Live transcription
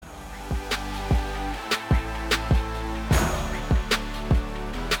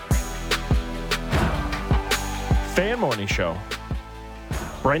Fan Morning Show.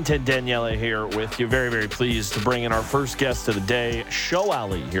 Brent and Danielle here with you. Very, very pleased to bring in our first guest of the day, Show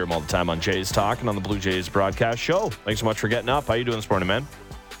Alli. Hear him all the time on Jays Talk and on the Blue Jays broadcast show. Thanks so much for getting up. How you doing this morning, man?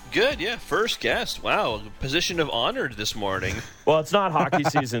 Good, yeah. First guest. Wow, position of honor this morning. Well, it's not hockey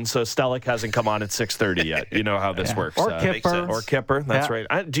season, so Stellick hasn't come on at 6:30 yet. You know how this works. Or Kipper. Or Kipper, that's right.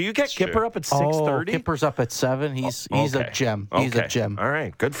 Do you get Kipper up at 6:30? Oh, Kipper's up at 7. He's a gem. He's a gem. All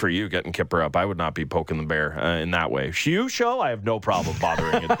right, good for you getting Kipper up. I would not be poking the bear in that way. You, Show, I have no problem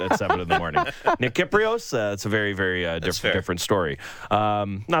bothering at 7 in the morning. Nick Kiprios, it's a very, very different story.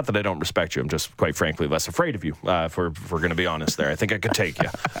 Not that I don't respect you. I'm just, quite frankly, less afraid of you, if we're going to be honest there. I think I could take you.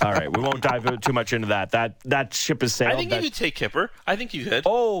 All right, we won't dive too much into that. That ship is sailed. I think you could take Kipper. I think you could.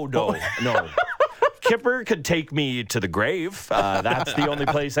 Oh, no. Kipper could take me to the grave. That's the only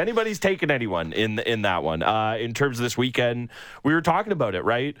place anybody's taken anyone in that one. In terms of this weekend, we were talking about it,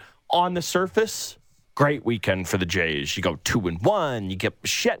 right? On the surface, great weekend for the Jays. You go 2-1, you get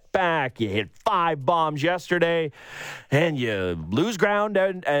shit back, you hit 5 bombs yesterday, and you lose ground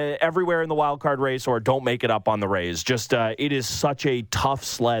everywhere in the wild card race or don't make it up on the Rays. Just it is such a tough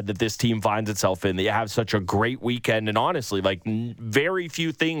sled that this team finds itself in. That you have such a great weekend, and honestly, like very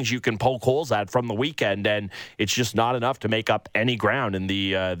few things you can poke holes at from the weekend, and it's just not enough to make up any ground in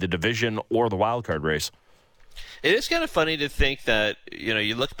the division or the wild card race. It is kind of funny to think that,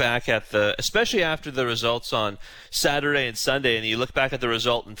 you look back at especially after the results on Saturday and Sunday, and you look back at the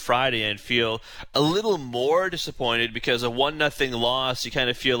result on Friday and feel a little more disappointed because a 1-0 loss. You kind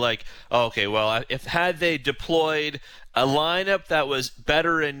of feel like, oh, okay, well, had they deployed a lineup that was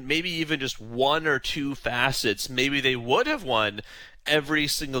better in maybe even just one or two facets, maybe they would have won every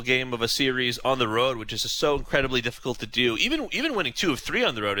single game of a series on the road, which is so incredibly difficult to do. Even winning 2 of 3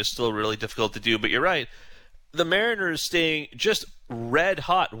 on the road is still really difficult to do. But you're right. The Mariners staying just red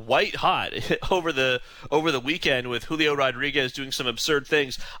hot, white hot over the weekend with Julio Rodriguez doing some absurd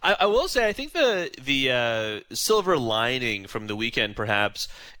things. I will say I think the silver lining from the weekend perhaps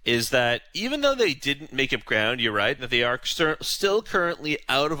is that even though they didn't make up ground, you're right, that they are still currently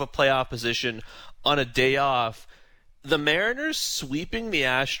out of a playoff position on a day off. The Mariners sweeping the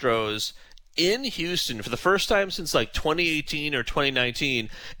Astros in Houston for the first time since like 2018 or 2019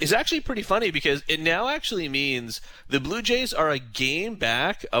 is actually pretty funny because it now actually means the Blue Jays are a game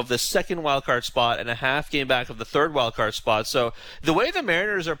back of the second wildcard spot and a half game back of the third wildcard spot. So the way the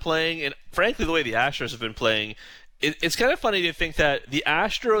Mariners are playing, and frankly the way the Astros have been playing, it's kind of funny to think that the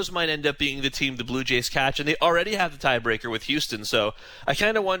Astros might end up being the team the Blue Jays catch, and they already have the tiebreaker with Houston. So I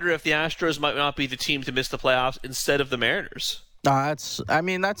kind of wonder if the Astros might not be the team to miss the playoffs instead of the Mariners. That's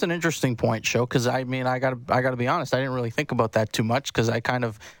an interesting point, Show, because I gotta be honest, I didn't really think about that too much because I kind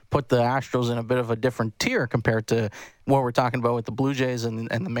of put the Astros in a bit of a different tier compared to what we're talking about with the Blue Jays and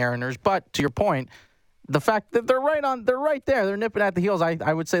the Mariners. But to your point, the fact that they're right there, they're nipping at the heels.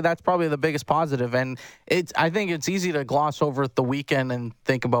 I would say that's probably the biggest positive, and I think it's easy to gloss over the weekend and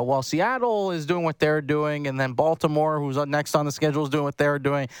think about, well, Seattle is doing what they're doing, and then Baltimore, who's next on the schedule, is doing what they're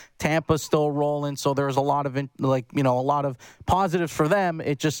doing. Tampa's still rolling, so there's a lot of a lot of positives for them.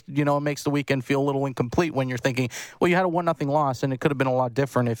 It just it makes the weekend feel a little incomplete when you're thinking, well, you had a 1-0 loss, and it could have been a lot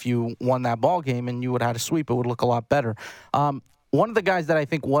different if you won that ball game and you would have had a sweep. It would look a lot better. One of the guys that I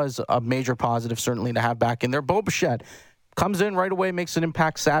think was a major positive, certainly to have back in there, Bo Bichette, comes in right away, makes an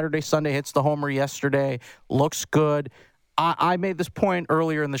impact Saturday, Sunday, hits the homer yesterday, looks good. I made this point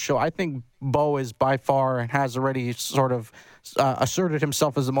earlier in the show. I think Bo is by far and has already sort of asserted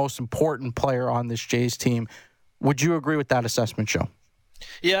himself as the most important player on this Jays team. Would you agree with that assessment, Show?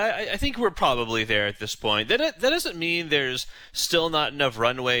 Yeah, I think we're probably there at this point. That doesn't mean there's still not enough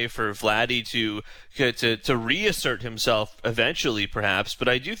runway for Vladdy to reassert himself eventually, perhaps. But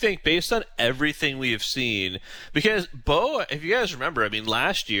I do think, based on everything we have seen, because Bo, if you guys remember,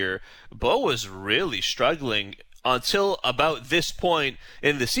 last year, Bo was really struggling until about this point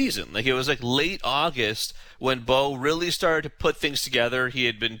in the season. It was late August when Bo really started to put things together. He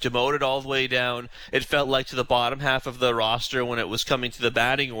had been demoted all the way down, it felt like, to the bottom half of the roster when it was coming to the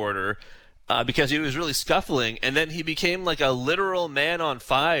batting order. Because he was really scuffling, and then he became like a literal man on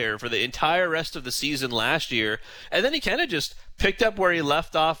fire for the entire rest of the season last year, and then he kind of just picked up where he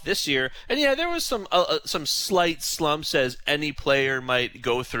left off this year. And yeah, there was some slight slumps as any player might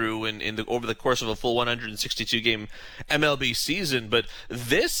go through over the course of a full 162 game MLB season. But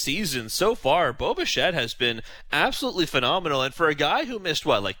this season so far, Bo Bichette has been absolutely phenomenal, and for a guy who missed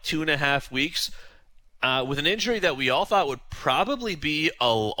 2.5 weeks. With an injury that we all thought would probably be a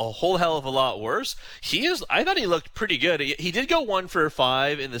whole hell of a lot worse, I thought he looked pretty good. He did go 1 for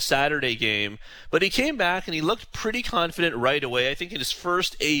 5 in the Saturday game, but he came back and he looked pretty confident right away. I think in his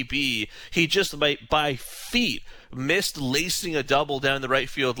first AB, he just by feet missed lacing a double down the right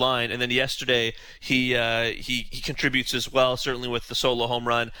field line, and then yesterday he contributes as well, certainly with the solo home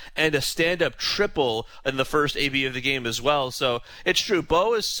run and a stand-up triple in the first AB of the game as well. So it's true,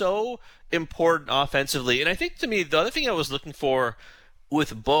 Bo is so important offensively, and I think to me the other thing I was looking for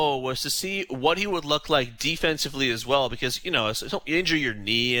with Bo was to see what he would look like defensively as well, because, you injure your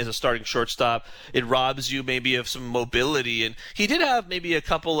knee as a starting shortstop, it robs you maybe of some mobility, and he did have maybe a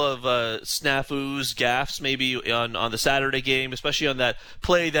couple of snafus, gaffes maybe on the Saturday game, especially on that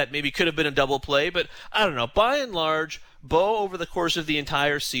play that maybe could have been a double play, but I don't know, by and large, Bo, over the course of the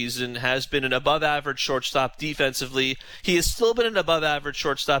entire season, has been an above-average shortstop defensively. He has still been an above-average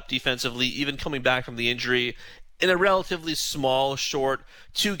shortstop defensively, even coming back from the injury, in a relatively small, short,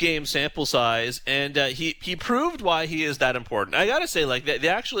 2-game sample size, and he proved why he is that important. I gotta say, they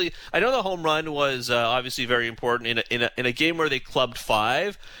actually, I know the home run was obviously very important in a game where they clubbed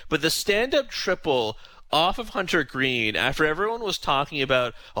 5, but the stand-up triple off of Hunter Green, after everyone was talking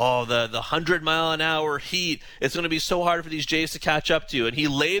about, the 100-mile-an-hour heat, it's going to be so hard for these Jays to catch up to, and he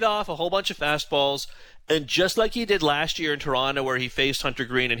laid off a whole bunch of fastballs. And just like he did last year in Toronto where he faced Hunter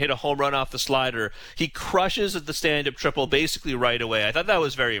Green and hit a home run off the slider, he crushes the stand-up triple basically right away. I thought that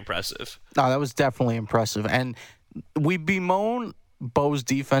was very impressive. No, that was definitely impressive. And we bemoan Bo's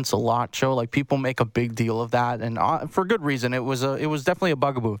defense a lot, Joe. Like, people make a big deal of that, and for good reason. It was definitely a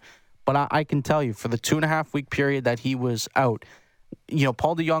bugaboo. But I can tell you, for the 2.5-week period that he was out,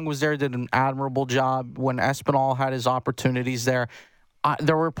 Paul DeJong was there, did an admirable job when Espinal had his opportunities there.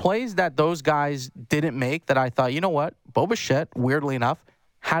 There were plays that those guys didn't make that I thought, you know what, Bo Bichette, weirdly enough,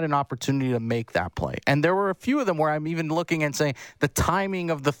 had an opportunity to make that play. And there were a few of them where I'm even looking and saying the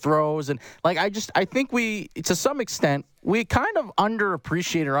timing of the throws. And I think to some extent, we kind of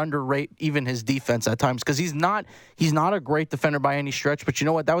underappreciate or underrate even his defense at times, because he's not a great defender by any stretch. But you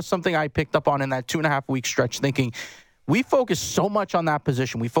know what? That was something I picked up on in that 2.5-week stretch, thinking, we focus so much on that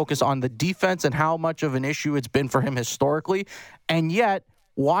position. We focus on the defense and how much of an issue it's been for him historically. And yet,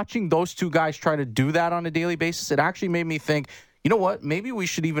 watching those two guys try to do that on a daily basis, it actually made me think, you know what, maybe we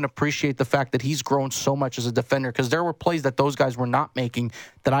should even appreciate the fact that he's grown so much as a defender, because there were plays that those guys were not making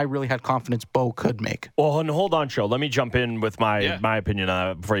that I really had confidence Bo could make. Well, and hold on, Joe. Let me jump in with my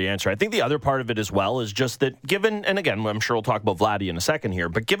opinion before you answer. I think the other part of it as well is just that given, and again, I'm sure we'll talk about Vladdy in a second here,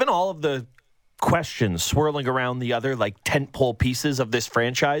 but given all of the questions swirling around the other tentpole pieces of this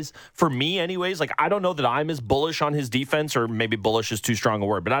franchise, for me anyways, I don't know that I'm as bullish on his defense, or maybe bullish is too strong a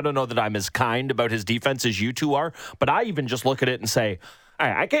word, but I don't know that I'm as kind about his defense as you two are. But I even just look at it and say,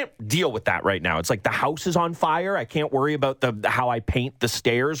 I can't deal with that right now. It's like the house is on fire. I can't worry about how I paint the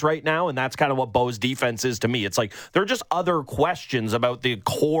stairs right now, and that's kind of what Bo's defense is to me. It's like there are just other questions about the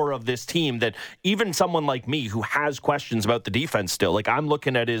core of this team that even someone like me who has questions about the defense still, I'm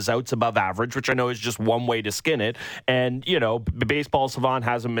looking at his outs above average, which I know is just one way to skin it. And, Baseball Savant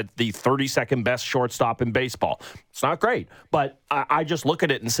has him at the 32nd best shortstop in baseball. It's not great, but I just look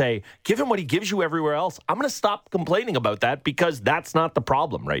at it and say, give him what he gives you everywhere else. I'm going to stop complaining about that, because that's not the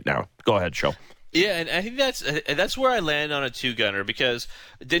problem right now. Go ahead, Show. Yeah, and I think that's where I land on a two-gunner, because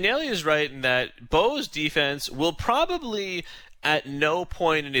Daniele is right in that Bo's defense will probably at no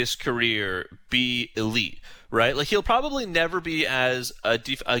point in his career be elite, right? He'll probably never be as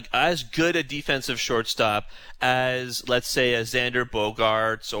good a defensive shortstop as, let's say, a Xander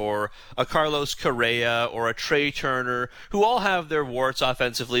Bogaerts or a Carlos Correa or a Trey Turner, who all have their warts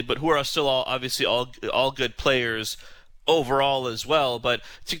offensively, but who are still obviously all good players overall as well. But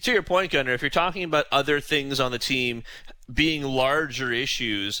to your point, Gunnar, if you're talking about other things on the team being larger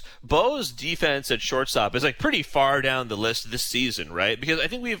issues, Bo's defense at shortstop is pretty far down the list this season, right? Because I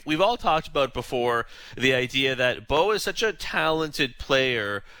think we've all talked about before the idea that Bo is such a talented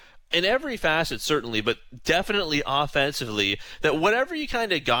player in every facet, certainly, but definitely offensively, that whatever you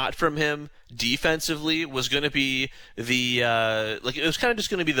kind of got from him defensively was going to be it was kind of just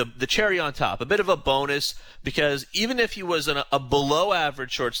going to be the cherry on top, a bit of a bonus, because even if he was a below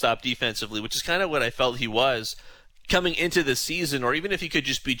average shortstop defensively, which is kind of what I felt he was coming into the season, or even if he could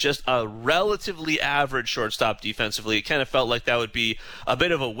just be just a relatively average shortstop defensively, it kind of felt like that would be a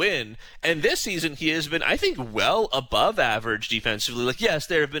bit of a win. And this season, he has been, I think, well above average defensively. Yes,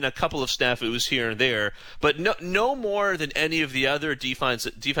 there have been a couple of snafus here and there, but no more than any of the other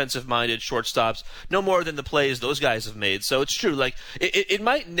defensive-minded shortstops, no more than the plays those guys have made. So it's true. It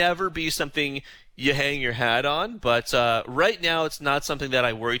might never be something you hang your hat on, but right now it's not something that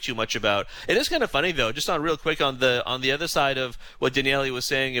I worry too much about. It is kind of funny, though, just on real quick on the other side of what Daniele was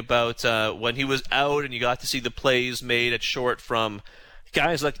saying about when he was out and you got to see the plays made at short from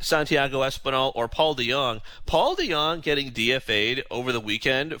guys like Santiago Espinal or Paul DeJong. Paul DeJong getting DFA'd over the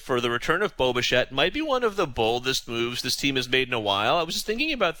weekend for the return of Bo Bichette might be one of the boldest moves this team has made in a while. I was just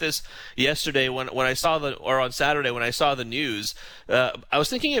thinking about this yesterday when I saw on Saturday when I saw the news. I was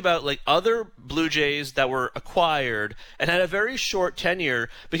thinking about like other Blue Jays that were acquired and had a very short tenure,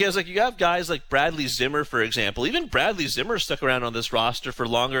 because like you have guys like Bradley Zimmer, for example. Even Bradley Zimmer stuck around on this roster for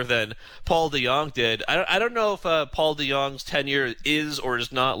longer than Paul DeJong did. I don't know if Paul DeJong's tenure is or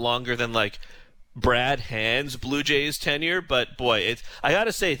is not longer than like Brad Hand's Blue Jays tenure, but boy, I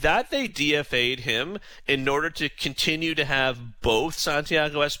gotta say that they DFA'd him in order to continue to have both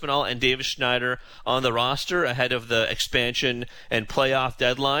Santiago Espinal and Davis Schneider on the roster ahead of the expansion and playoff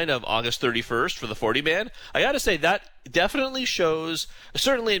deadline of August 31st for the 40-man. I gotta say that definitely shows,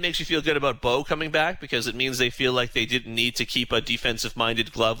 certainly it makes you feel good about Bo coming back, because it means they feel like they didn't need to keep a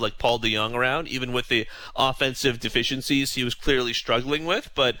defensive-minded glove like Paul DeJong around, even with the offensive deficiencies he was clearly struggling with.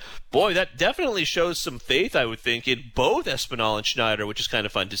 But boy, that definitely shows some faith, I would think, in both Espinal and Schneider, which is kind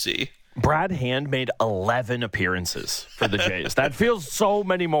of fun to see. Brad Hand made 11 appearances for the Jays. That feels so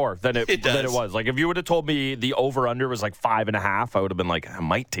many more than it was. Like, if you would have told me the over-under was like 5.5, I would have been like, I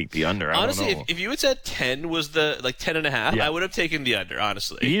might take the under. Honestly, if you had said 10 was the, like 10.5, I would have taken the under,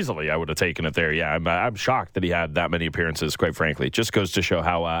 honestly. Easily, I would have taken it there. Yeah, I'm shocked that he had that many appearances, quite frankly. It just goes to show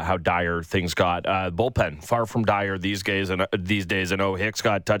how dire things got. Bullpen, far from dire these days. And I know Hicks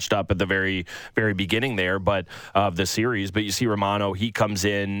got touched up at the very, very beginning there of the series. But you see Romano, he comes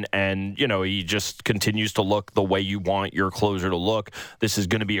in and, he just continues to look the way you want your closer to look. This is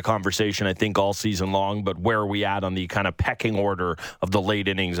going to be a conversation, I think, all season long, but where are we at on the kind of pecking order of the late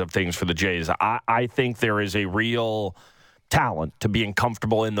innings of things for the Jays? I think there is a real talent to being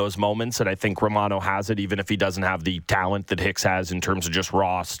comfortable in those moments, and I think Romano has it, even if he doesn't have the talent that Hicks has in terms of just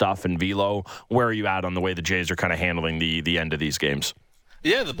raw stuff and velo. Where are you at on the way the Jays are kind of handling the end of these games?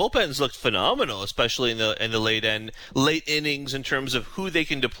 Yeah, the bullpens looked phenomenal, especially in the late innings in terms of who they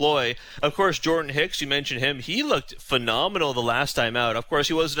can deploy. Of course, Jordan Hicks, you mentioned him. He looked phenomenal the last time out. Of course,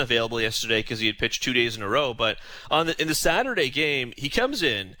 he wasn't available yesterday because he had pitched 2 days in a row. But in the Saturday game, he comes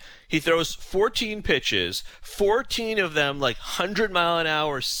in. He throws 14 pitches, 14 of them like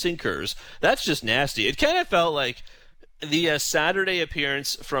 100-mile-an-hour sinkers. That's just nasty. It kind of felt like the Saturday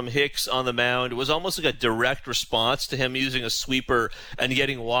appearance from Hicks on the mound was almost like a direct response to him using a sweeper and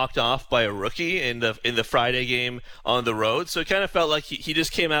getting walked off by a rookie in the Friday game on the road. So it kind of felt like he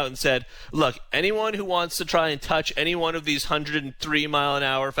just came out and said, look, anyone who wants to try and touch any one of these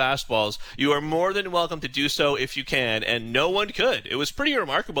 103-mile-an-hour fastballs, you are more than welcome to do so if you can. And no one could. It was pretty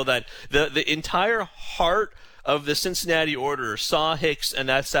remarkable that the entire heart of the Cincinnati order saw Hicks in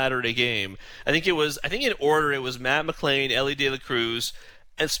that Saturday game. I think in order it was Matt McLain, Ellie De La Cruz,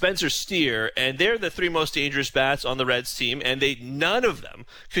 and Spencer Steer, and they're the three most dangerous bats on the Reds team, and none of them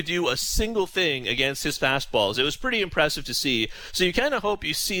could do a single thing against his fastballs. It was pretty impressive to see. So you kind of hope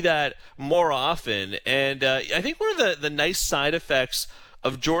you see that more often. And I think one of the nice side effects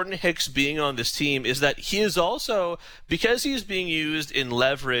of Jordan Hicks being on this team is that he is also, because he's being used in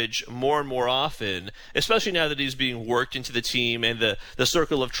leverage more and more often, especially now that he's being worked into the team and the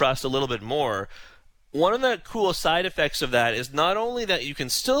circle of trust a little bit more, one of the cool side effects of that is not only that you can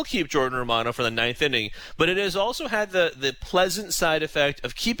still keep Jordan Romano for the 9th inning, but it has also had the pleasant side effect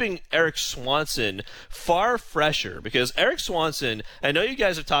of keeping Eric Swanson far fresher. Because Eric Swanson, I know you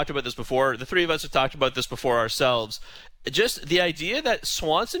guys have talked about this before, the three of us have talked about this before ourselves, just the idea that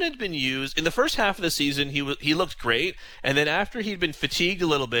Swanson had been used in the first half of the season, he looked great, and then after he'd been fatigued a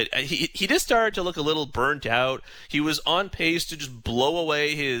little bit, he just started to look a little burnt out. He was on pace to just blow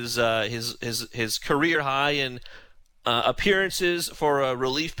away his career high in appearances for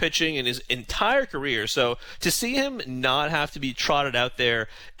relief pitching in his entire career. So to see him not have to be trotted out there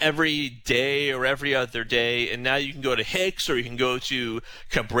every day or every other day, and now you can go to Hicks or you can go to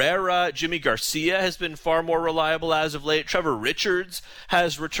Cabrera. Jimmy Garcia has been far more reliable as of late. Trevor Richards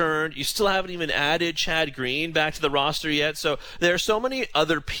has returned. You still haven't even added Chad Green back to the roster yet. So there are so many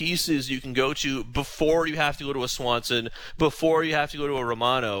other pieces you can go to before you have to go to a Swanson, before you have to go to a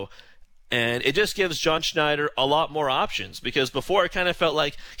Romano. And it just gives John Schneider a lot more options, because before it kind of felt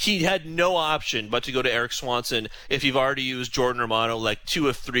like he had no option but to go to Eric Swanson if you've already used Jordan Romano like 2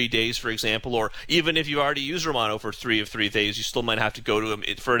 of 3 days, for example, or even if you've already used Romano for 3 of 3 days, you still might have to go to him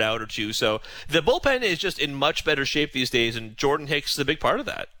for an out or two. So the bullpen is just in much better shape these days, and Jordan Hicks is a big part of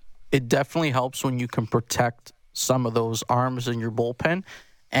that. It definitely helps when you can protect some of those arms in your bullpen,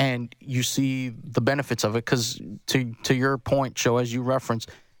 and you see the benefits of it, because to your point, Joe, as you referenced,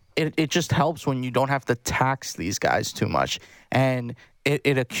 it just helps when you don't have to tax these guys too much. And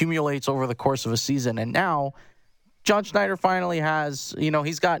it accumulates over the course of a season. And now John Schneider finally has,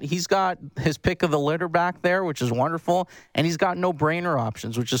 he's got his pick of the litter back there, which is wonderful, and he's got no-brainer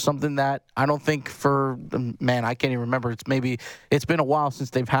options, which is something that I don't think I can't even remember. It's been a while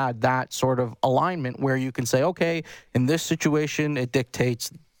since they've had that sort of alignment where you can say, okay, in this situation, it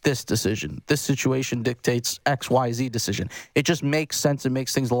dictates this decision. This situation dictates XYZ decision. It just makes sense. It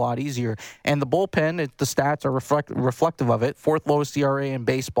makes things a lot easier. And the bullpen, the stats are reflective of it. 4th lowest ERA in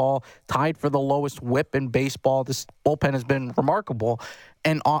baseball, tied for the lowest WHIP in baseball. This bullpen has been remarkable.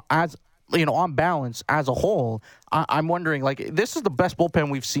 And on balance, as a whole, I'm wondering, this is the best bullpen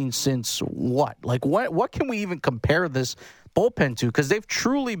we've seen since what? What can we even compare this bullpen to? Because they've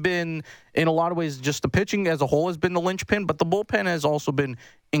truly been, in a lot of ways, just the pitching as a whole has been the linchpin, but the bullpen has also been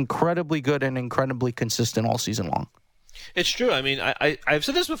incredibly good and incredibly consistent all season long. It's true. I mean, I've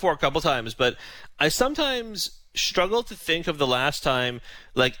said this before a couple times, but I sometimes struggle to think of the last time,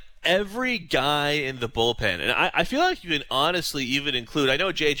 every guy in the bullpen. And I feel like you can honestly even include, I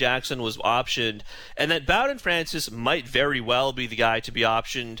know Jay Jackson was optioned, and that Bowden Francis might very well be the guy to be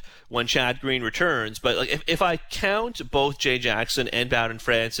optioned when Chad Green returns. But if I count both Jay Jackson and Bowden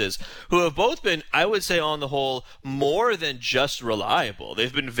Francis, who have both been, I would say on the whole, more than just reliable.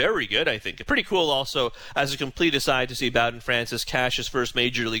 They've been very good, I think. Pretty cool also, as a complete aside, to see Bowden Francis cash his first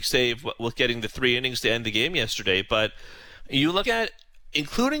major league save with getting the 3 innings to end the game yesterday. But you look at,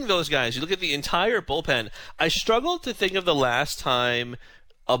 including those guys, you look at the entire bullpen, I struggle to think of the last time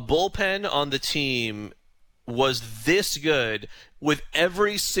a bullpen on the team was this good with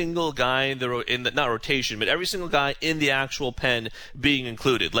every single guy in the not rotation, but every single guy in the actual pen being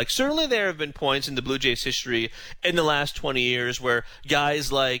included. Certainly there have been points in the Blue Jays history in the last 20 years where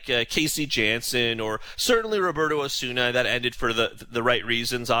guys like Casey Janssen or certainly Roberto Osuna, that ended for the right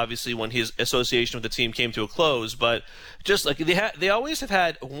reasons, obviously, when his association with the team came to a close. But just they always have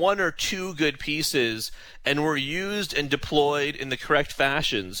had 1 or 2 good pieces and were used and deployed in the correct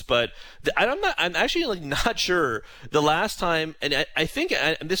fashions. But I'm actually not sure the last time, and I think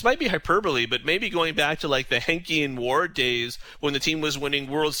this might be hyperbole, but maybe going back to the Henke and Ward days when the team was winning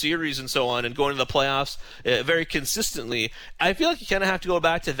World Series and so on and going to the playoffs very consistently. I feel like you kind of have to go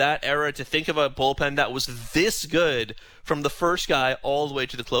back to that era to think of a bullpen that was this good from the first guy all the way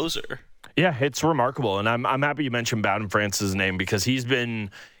to the closer. Yeah, it's remarkable, and I'm happy you mentioned Bowden Francis' name because he's been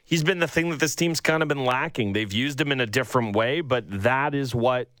the thing that this team's kind of been lacking. They've used him in a different way, but that is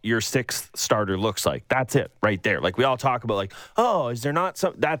what your 6th starter looks like. That's it right there. We all talk about is there not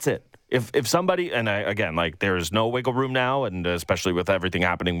some? That's it. If somebody, and again, there's no wiggle room now, and especially with everything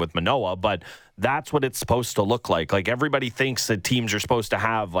happening with Manoah, but that's what it's supposed to look like. Everybody thinks that teams are supposed to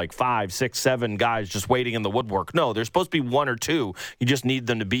have 5, 6, 7 guys just waiting in the woodwork. No, there's supposed to be 1 or 2. You just need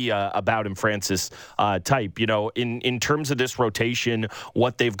them to be a Bowden Francis type. In terms of this rotation,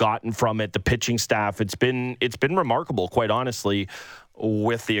 what they've gotten from it, the pitching staff, it's been remarkable, quite honestly,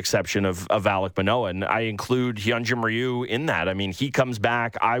 with the exception of Alek Manoah. And I include Hyunjin Ryu in that. I mean, he comes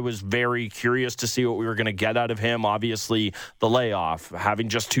back. I was very curious to see what we were going to get out of him. Obviously, the layoff, having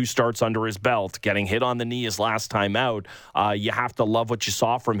just 2 starts under his belt, getting hit on the knee his last time out. You have to love what you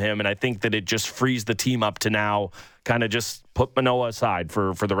saw from him. And I think that it just frees the team up to now kind of just put Manoah aside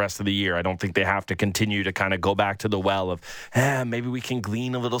for the rest of the year. I don't think they have to continue to kind of go back to the well of, maybe we can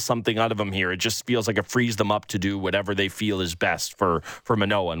glean a little something out of him here. It just feels like it frees them up to do whatever they feel is best for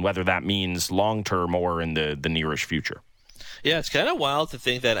Manoah, and whether that means long-term or in the nearish future. Yeah, it's kind of wild to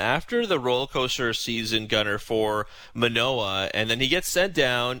think that after the roller coaster season, Gunner, for Manoah, and then he gets sent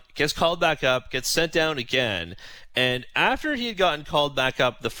down, gets called back up, gets sent down again, and after he had gotten called back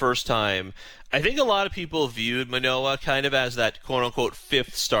up the first time, I think a lot of people viewed Manoah kind of as that quote-unquote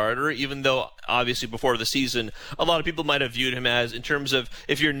 5th starter, even though obviously before the season, a lot of people might have viewed him as, in terms of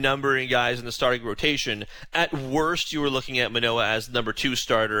if you're numbering guys in the starting rotation, at worst you were looking at Manoah as the number 2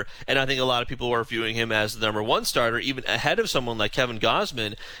 starter, and I think a lot of people were viewing him as the number 1 starter, even ahead of someone like Kevin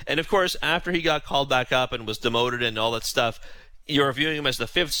Gausman. And of course, after he got called back up and was demoted and all that stuff, you're viewing him as the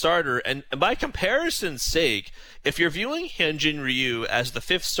 5th starter, and by comparison's sake, if you're viewing Hyunjin Ryu as the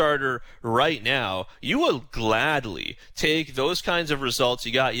 5th starter right now, you will gladly take those kinds of results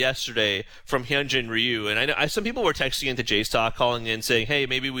you got yesterday from Hyunjin Ryu. And I know some people were texting into Jays Talk, calling in saying, "Hey,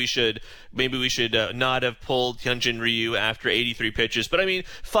 maybe we should not have pulled Hyunjin Ryu after 83 pitches." But I mean,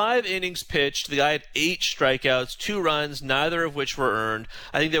 5 innings pitched, the guy had 8 strikeouts, 2 runs, neither of which were earned.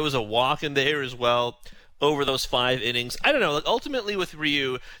 I think there was a walk in there as well over those 5 innings. I don't know, ultimately with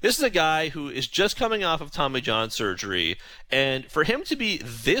Ryu, this is a guy who is just coming off of Tommy John surgery, and for him to be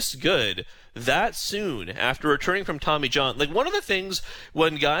this good that soon after returning from Tommy John, one of the things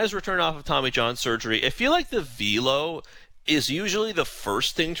when guys return off of Tommy John surgery, I feel like the velo is usually the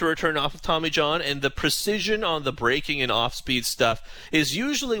first thing to return off of Tommy John, and the precision on the braking and off-speed stuff is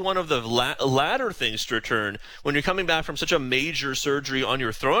usually one of the latter things to return when you're coming back from such a major surgery on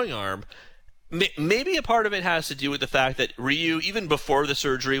your throwing arm. Maybe a part of it has to do with the fact that Ryu, even before the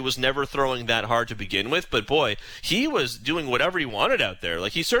surgery, was never throwing that hard to begin with. But boy, he was doing whatever he wanted out there.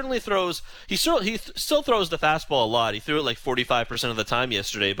 Like, he still throws the fastball a lot. He threw it like 45% of the time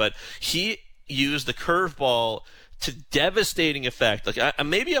yesterday, but he used the curveball to devastating effect. Like,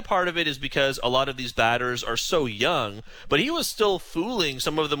 maybe a part of it is because a lot of these batters are so young, but he was still fooling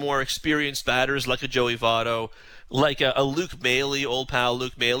some of the more experienced batters like a Joey Votto, like a Luke Mailey, old pal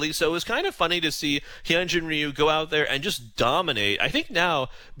Luke Mailey. So it was kind of funny to see Hyunjin Ryu go out there and just dominate. I think now,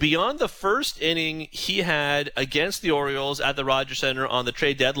 beyond the first inning he had against the Orioles at the Rogers Center on the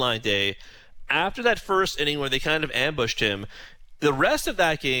trade deadline day, after that first inning where they kind of ambushed him, the rest of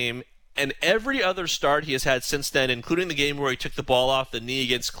that game and every other start he has had since then, including the game where he took the ball off the knee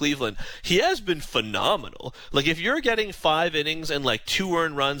against Cleveland, he has been phenomenal. Like, if you're getting 5 innings and like 2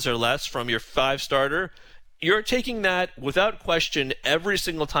 earned runs or less from your 5 starter, you're taking that without question every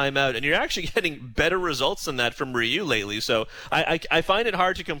single time out, and you're actually getting better results than that from Ryu lately. So I find it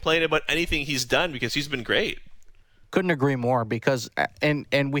hard to complain about anything he's done because he's been great. Couldn't agree more, because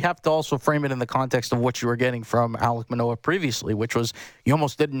and we have to also frame it in the context of what you were getting from Alek Manoah previously, which was you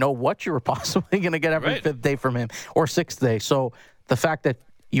almost didn't know what you were possibly going to get every fifth day from him or sixth day. So the fact that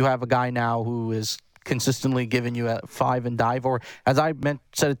you have a guy now who is consistently giving you a 5 and dive, or as I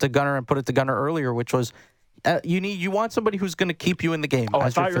said it to Gunnar and put it to Gunnar earlier, which was you want somebody who's going to keep you in the game. Oh, I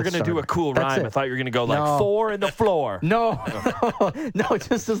thought you were going to do a cool rhyme. I thought you were going to go like 4 in the floor. No,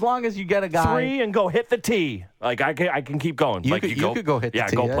 just as long as you get a guy 3 and go hit the tee. Like I can keep going. You could go hit the tee. Yeah,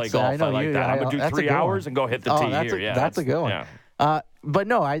 go play golf. I like that. I'm going to do 3 hours and go hit the tee here. Yeah, that's a good one. Yeah. But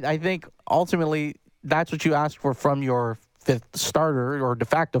no, I think ultimately that's what you ask for from your fifth starter or de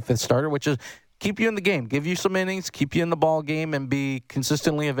facto fifth starter, which is keep you in the game, give you some innings, keep you in the ball game, and be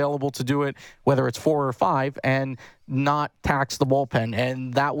consistently available to do it, whether it's 4 or 5, and not tax the bullpen.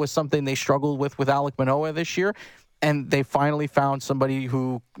 And that was something they struggled with Alek Manoah this year. And they finally found somebody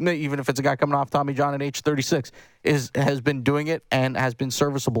who, even if it's a guy coming off Tommy John at age 36, has been doing it and has been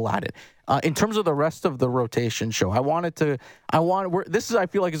serviceable at it. In terms of the rest of the rotation show, this I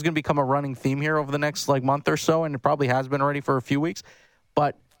feel like is going to become a running theme here over the next month or so, and it probably has been already for a few weeks.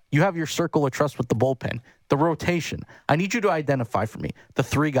 But you have your circle of trust with the bullpen, the rotation. I need you to identify for me the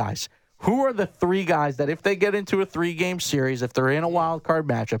 3 guys. Who are the 3 guys that if they get into a 3-game series, if they're in a wild card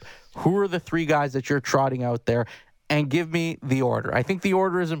matchup, who are the 3 guys that you're trotting out there? And give me the order. I think the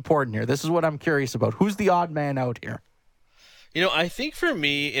order is important here. This is what I'm curious about. Who's the odd man out here? I think for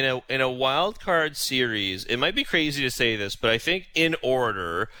me, in a wild card series, it might be crazy to say this, but I think in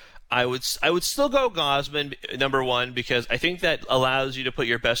order, I would still go Gausman, number 1, because I think that allows you to put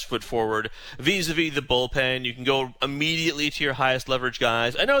your best foot forward vis-a-vis the bullpen. You can go immediately to your highest leverage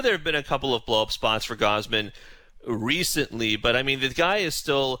guys. I know there have been a couple of blow-up spots for Gausman recently, but I mean, the guy is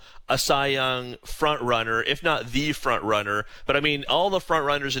still a Cy Young front runner, if not the front runner. But I mean, all the front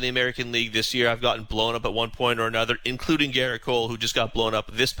runners in the American League this year have gotten blown up at one point or another, including Garrett Cole, who just got blown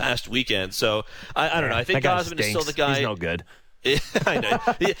up this past weekend. So I don't know. I think Gausman is still the guy. He's no good. I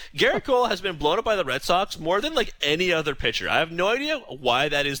know. Garrett Cole has been blown up by the Red Sox more than any other pitcher. I have no idea why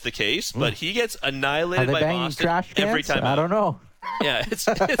that is the case, but he gets annihilated by Boston every time. I don't know. Yeah, it's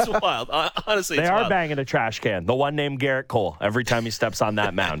wild. Honestly, they it's are wild. banging a trash can. The one named Garrett Cole every time he steps on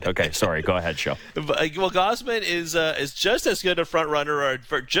that mound. Okay, sorry. Go ahead, Show. Well, Gausman is just as good a front runner, or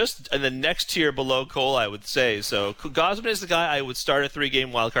for just in the next tier below Cole, I would say. So Gausman is the guy I would start a 3-game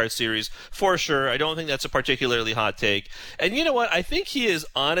wildcard series for sure. I don't think that's a particularly hot take. And you know what? I think he has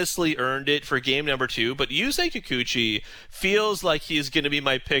honestly earned it for game number 2. But Yusei Kikuchi feels like he's going to be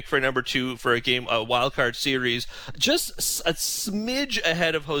my pick for number 2 for a wildcard series. Just a smidge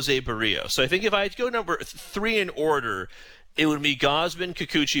ahead of Jose Barrios. So I think if I had to go number 3 in order, it would be Gausman,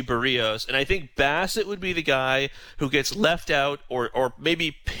 Kikuchi, Barrios, and I think Bassett would be the guy who gets left out or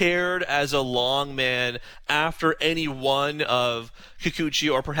maybe paired as a long man after any one of Kikuchi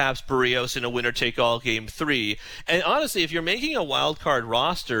or perhaps Barrios in a winner-take-all game 3. And honestly, if you're making a wild card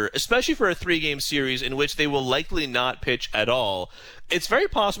roster, especially for a 3-game series in which they will likely not pitch at all, it's very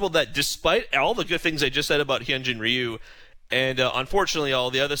possible that despite all the good things I just said about Hyunjin Ryu, and unfortunately,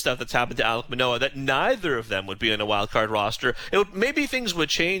 all the other stuff that's happened to Alek Manoah, that neither of them would be on a wildcard roster. Maybe things would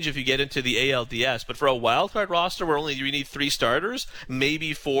change if you get into the ALDS, but for a wildcard roster where only you need 3 starters,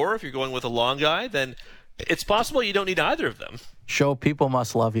 maybe 4 if you're going with a long guy, then it's possible you don't need either of them. Show people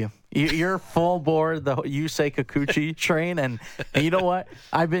must love you. You're full board the Yusei Kikuchi train, and you know what?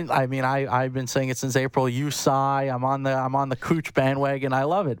 I've been saying it since April. Yusai, I'm on the Cooch bandwagon. I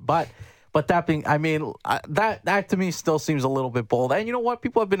love it, but that being, that to me still seems a little bit bold. And you know what?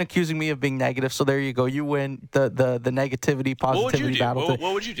 People have been accusing me of being negative, so there you go. You win the negativity positivity battle.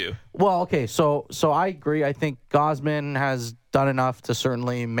 What would you do? Well, okay, so I agree. I think Gosman has done enough to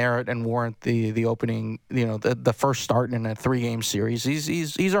certainly merit and warrant the opening, the first start in a 3-game series.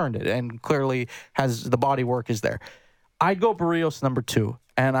 He's earned it, and clearly has the body work is there. I'd go Barrios number 2.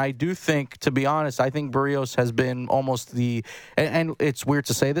 And I do think, to be honest, I think Barrios has been almost and it's weird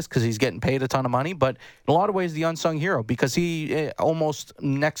to say this because he's getting paid a ton of money, but in a lot of ways the unsung hero, because he almost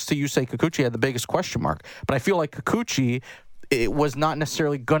next to Yusei Kikuchi had the biggest question mark. But I feel like Kikuchi, it was not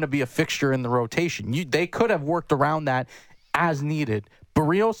necessarily going to be a fixture in the rotation. They could have worked around that as needed.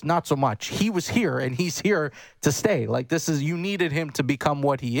 Barrios, not so much. He was here, and he's here to stay. Like, you needed him to become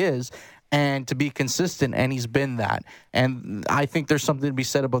what he is and to be consistent, and he's been that. And I think there's something to be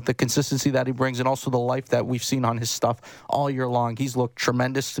said about the consistency that he brings and also the life that we've seen on his stuff all year long. He's looked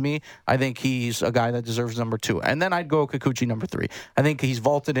tremendous to me. I think he's a guy that deserves number 2. And then I'd go Kikuchi number 3. I think he's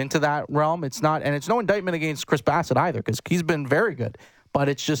vaulted into that realm. It's no indictment against Chris Bassett either, because he's been very good. But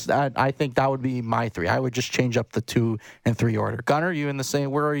it's just that I think that would be my 3. I would just change up the 2 and 3 order. Gunnar, you in the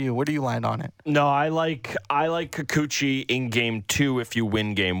same? Where are you? Where do you land on it? No, I like Kikuchi in game 2 if you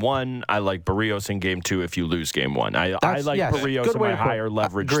win game 1. I like Barrios in game 2 if you lose game 1. I like Barrios in my higher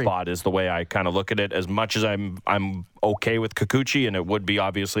leverage spot is the way I kind of look at it. As much as I'm okay with Kikuchi, and it would be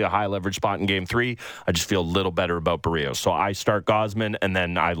obviously a high leverage spot in game 3, I just feel a little better about Barrios. So I start Gosman, and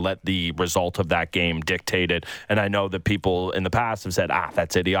then I let the result of that game dictate it. And I know that people in the past have said,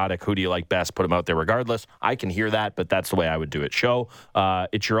 that's idiotic. Who do you like best? Put him out there regardless. I can hear that, but that's the way I would do it. Show,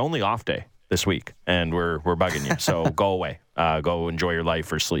 it's your only off day this week, and we're bugging you. So go away. Go enjoy your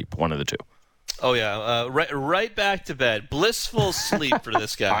life or sleep. One of the two. Oh, yeah. Right back to bed. Blissful sleep for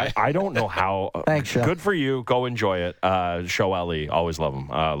this guy. I don't know how. Thanks, Chef. Good for you. Go enjoy it. Show Alli. Always love him.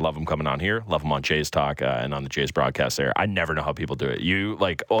 Love him coming on here. Love him on Jay's Talk and on the Jay's broadcast there. I never know how people do it.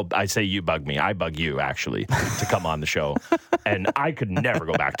 I say you bug me. I bug you, actually, to come on the show. And I could never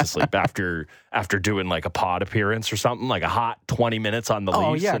go back to sleep after doing like a pod appearance or something, like a hot 20 minutes on the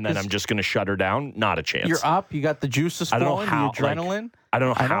Leafs, and then I'm just going to shut her down. Not a chance. You're up. You got the juices flowing, the adrenaline. I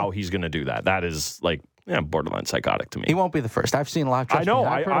don't know how he's going to do that. That is borderline psychotic to me. He won't be the first. I've seen a lot. I know.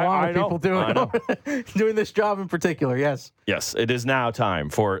 I've heard a lot of people doing this job in particular. Yes. Yes. It is now time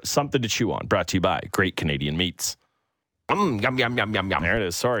for Something to Chew On, brought to you by Great Canadian Meats. Yum, yum, yum, yum, yum. There it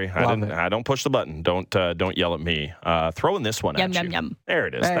is. Sorry. I don't push the button. Don't yell at me. Throwing this one at you. Yum. There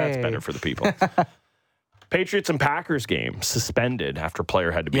it is. Hey. That's better for the people. Patriots and Packers game suspended after player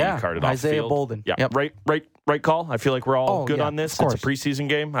had to be carted off Isaiah field. Bolden. Yeah, yep. Right call. I feel like we're all good on this. It's a preseason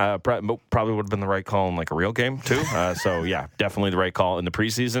game. Probably would have been the right call in like a real game too. So yeah, definitely the right call in the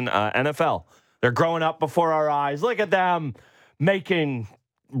preseason. NFL, they're growing up before our eyes. Look at them making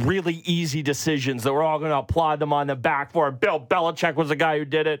really easy decisions that we're all going to applaud them on the back for. Bill Belichick was the guy who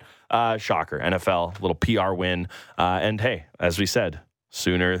did it. Shocker. NFL, little PR win. And hey, as we said,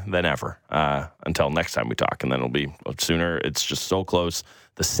 sooner than ever until next time we talk. And then it'll be sooner. It's just so close.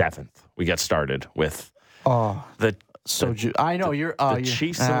 The 7th, we get started with the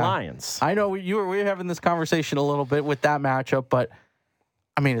Chiefs and Lions. I know we were having this conversation a little bit with that matchup, but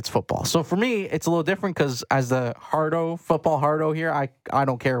I mean, it's football. So for me, it's a little different because as the football hardo here, I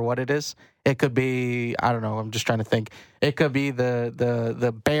don't care what it is. It could be, I don't know, I'm just trying to think. It could be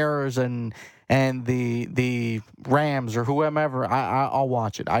the Bears and the Rams or whomever. I'll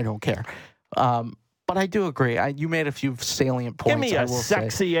watch it. I don't care. But I do agree. You made a few salient points. Give me a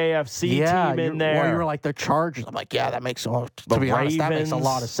sexy AFC team in there. Well, you were like the Chargers. I'm like, that makes to be honest, that makes a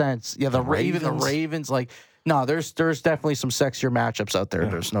lot of sense. Yeah, even the Ravens. Like, no, there's definitely some sexier matchups out there. Yeah.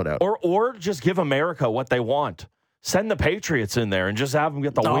 There's no doubt. Or just give America what they want. Send the Patriots in there and just have them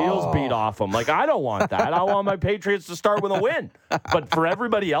get the wheels beat off them. Like, I don't want that. I want my Patriots to start with a win. But for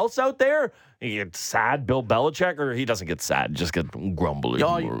everybody else out there, he gets sad, Bill Belichick, or he doesn't get sad, just get grumbly.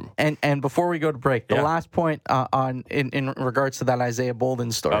 And before we go to break, the last point in regards to that Isaiah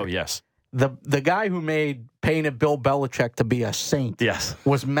Bolden story. Oh, yes. The guy who painted Bill Belichick to be a saint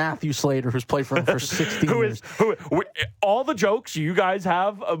was Matthew Slater, who's played for him for 16 years. All the jokes you guys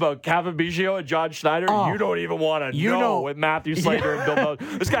have about Kevin Biggio and John Schneider, you don't even want to know with Matthew Slater and Bill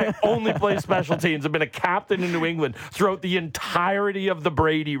Belichick. This guy only plays special teams, has been a captain in New England throughout the entirety of the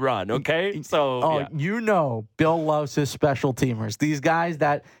Brady run, okay? So, Bill loves his special teamers. These guys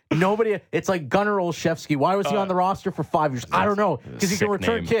that nobody, it's like Gunnar Olszewski. Why was he on the roster for 5 years? I don't know, because he can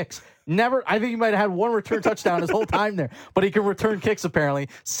return kicks. Never. I think he might have had one return touchdown his whole time there, but he can return kicks apparently.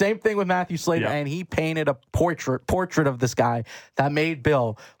 Same thing with Matthew Slater, and he painted a portrait of this guy that made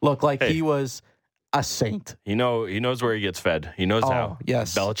Bill look like he was a saint. He knows where he gets fed. He knows how.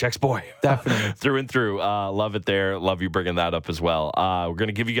 Yes. Belichick's boy. Definitely. Through and through. Love it there. Love you bringing that up as well. We're going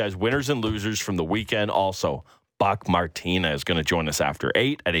to give you guys winners and losers from the weekend also. Buck Martina is going to join us after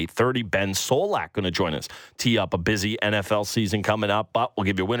 8 at 8:30. Ben Solak going to join us. Tee up a busy NFL season coming up, but we'll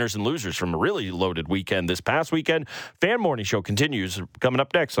give you winners and losers from a really loaded weekend this past weekend. Fan Morning Show continues coming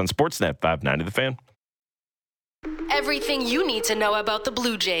up next on Sportsnet 590 The Fan. Everything you need to know about the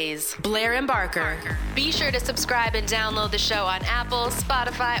Blue Jays. Blair and Barker. Be sure to subscribe and download the show on Apple,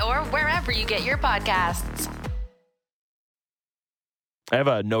 Spotify, or wherever you get your podcasts. I have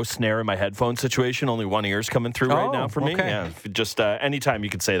a no snare in my headphone situation. Only one ear's coming through right now for me. Okay. Yeah, just anytime you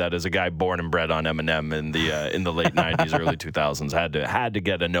could say that as a guy born and bred on Eminem in the late '90s, early 2000s, had to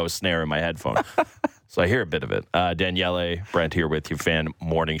get a no snare in my headphone. So I hear a bit of it. Daniele, Brent here with you, Fan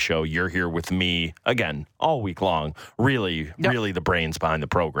Morning Show. You're here with me again all week long. Really the brains behind the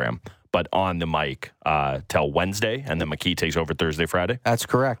program. But on the mic till Wednesday, and then McKee takes over Thursday, Friday? That's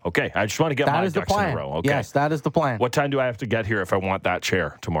correct. Okay, I just want to get my ducks in a row. Okay. Yes, that is the plan. What time do I have to get here if I want that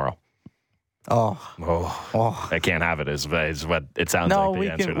chair tomorrow? I can't have it. Is what it sounds like.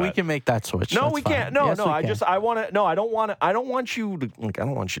 The answer to that. We can make that switch. No, That's we fine. can't. No, Yes, no. we I can. just. I want to. No, I don't want to. I don't want you to. Like, I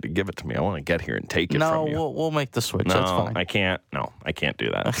don't want you to give it to me. I want to get here and take it from you. No, we'll make the switch. No, That's fine. I can't. No, I can't do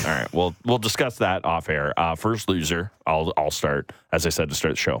that. All right. We'll discuss that off air. First loser. I'll start. As I said to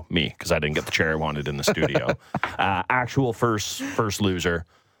start the show, me, because I didn't get the chair I wanted in the studio. Actual first loser,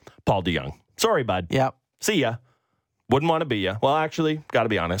 Paul DeYoung. Sorry, bud. Yep. See ya. Wouldn't want to be ya. Well, actually, got to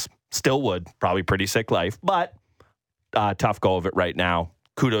be honest. Still would. Probably pretty sick life, but tough go of it right now.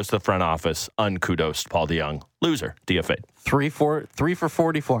 Kudos to the front office. Unkudos to Paul DeYoung. Loser. DFA. 3 for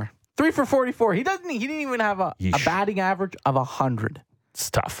 44. 3 for 44. He didn't even have a batting average of 100.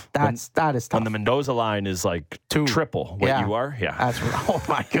 It's tough. That is tough. When the Mendoza line is like triple what you are. Yeah. That's rough. Oh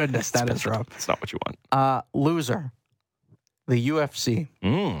my goodness, that is rough. It's not what you want. Loser. The UFC.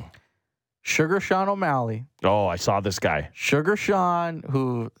 Sugar Sean O'Malley. Oh, I saw this guy. Sugar Sean,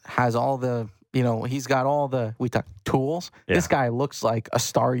 who has all the, he's got all the tools. Yeah. This guy looks like a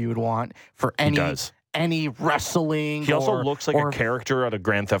star you would want for any wrestling. He also looks like a character out of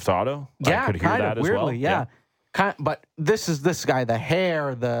Grand Theft Auto. Yeah, I could hear kind that of as weirdly, well. Yeah. But this is this guy, the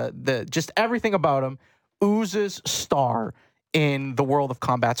hair, the just everything about him oozes star in the world of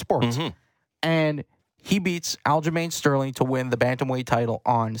combat sports. Mm-hmm. And he beats Aljamain Sterling to win the bantamweight title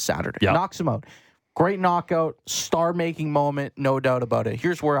on Saturday. Yep. Knocks him out. Great knockout, star-making moment, no doubt about it.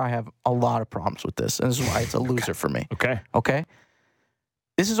 Here's where I have a lot of problems with this, and this is why it's a loser for me. Okay?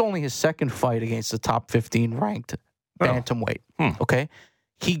 This is only his second fight against the top 15 ranked bantamweight. Okay?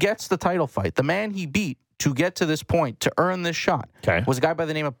 He gets the title fight. The man he beat to get to this point, to earn this shot, was a guy by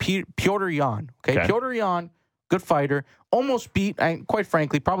the name of Petr Yan. Okay? Petr Yan, good fighter, almost beat, and quite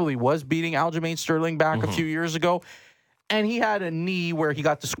frankly, probably was beating Aljamain Sterling back a few years ago. And he had a knee where he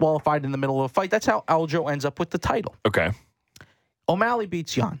got disqualified in the middle of a fight. That's how Aljo ends up with the title. Okay. O'Malley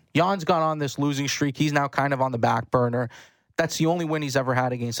beats Yan. Yan's gone on this losing streak. He's now kind of on the back burner. That's the only win he's ever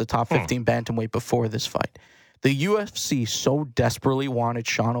had against the top 15 bantamweight before this fight. The UFC so desperately wanted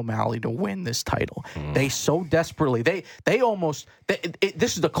Sean O'Malley to win this title. They so desperately, they almost,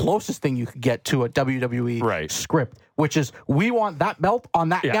 this is the closest thing you could get to a WWE script, which is, we want that belt on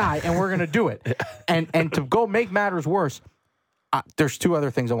that guy, and we're going to do it. And to go make matters worse, there's two other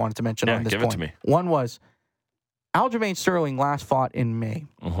things I wanted to mention on this point. Give it to me. One was, Aljamain Sterling last fought in May.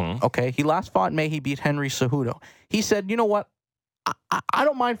 Okay, he last fought in May. He beat Henry Cejudo. He said, you know what? I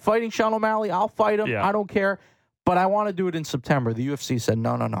don't mind fighting Sean O'Malley. I'll fight him. I don't care. But I want to do it in September. The UFC said,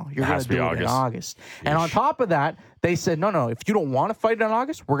 no. You're going to do it in August. And on top of that, they said, no. If you don't want to fight in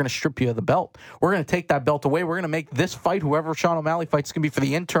August, we're going to strip you of the belt. We're going to take that belt away. We're going to make this fight, whoever Sean O'Malley fights, is going to be for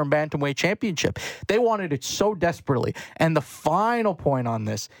the interim bantamweight championship. They wanted it so desperately. And the final point on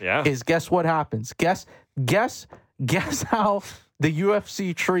this is, guess what happens? Guess how the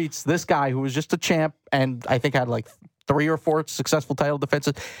UFC treats this guy who was just a champ and I think had like 3 or 4 successful title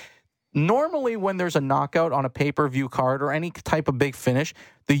defenses. Normally, when there's a knockout on a pay-per-view card or any type of big finish,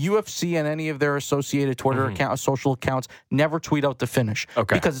 the UFC and any of their associated Twitter accounts, social accounts, never tweet out the finish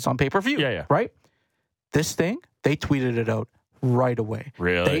because it's on pay-per-view, right? This thing, they tweeted it out right away.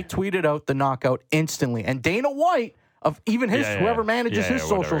 Really? They tweeted out the knockout instantly. And Dana White, of even his, whoever manages his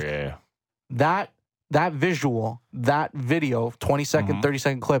socials, that visual, that video, 20-second,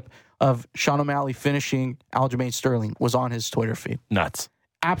 30-second clip of Sean O'Malley finishing Aljamain Sterling was on his Twitter feed. Nuts.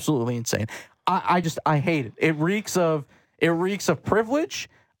 Absolutely insane. I hate it. It reeks of privilege.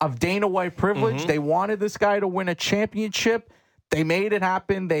 of Dana White privilege. They wanted this guy to win a championship. They made it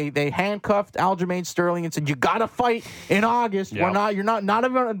happen. They handcuffed Aljamain Sterling and said, "You got to fight in August. Yep.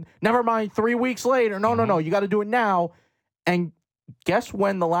 Never mind 3 weeks later. No. You got to do it now." And guess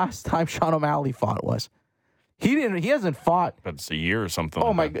when the last time Sean O'Malley fought was? He hasn't fought. That's a year or something.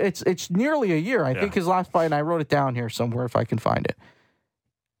 Oh my! It's nearly a year. I think his last fight, and I wrote it down here somewhere if I can find it.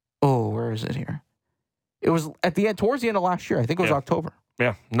 Oh, where is it here? It was at the end, towards the end of last year. I think it was October.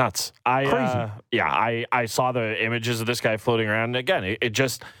 Yeah, nuts. Crazy. I saw the images of this guy floating around. And again,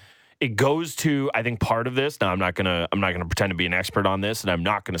 it goes to, I think, part of this. Now, I'm not gonna pretend to be an expert on this, and I'm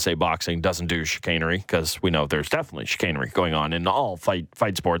not gonna say boxing doesn't do chicanery, because we know there's definitely chicanery going on in all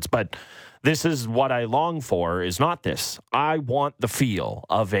fight sports. But this is what I long for, is not this. I want the feel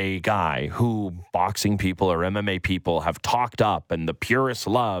of a guy who boxing people or MMA people have talked up and the purest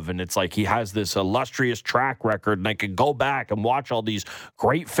love, and it's like he has this illustrious track record, and I could go back and watch all these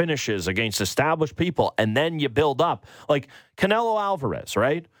great finishes against established people, and then you build up. Like Canelo Alvarez,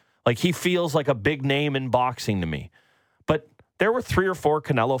 right? Like, he feels like a big name in boxing to me. But there were 3 or 4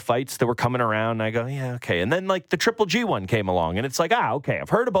 Canelo fights that were coming around, and I go, yeah, okay. And then, like, the Triple G one came along, and it's like, okay,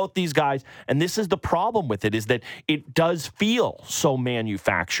 I've heard about these guys. And this is the problem with it, is that it does feel so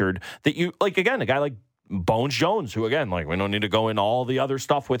manufactured that you, like, again, a guy like Bones Jones, who, again, like, we don't need to go into all the other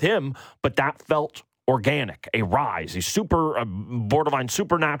stuff with him, but that felt organic, a rise, a borderline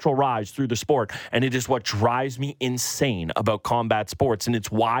supernatural rise through the sport. And it is what drives me insane about combat sports. And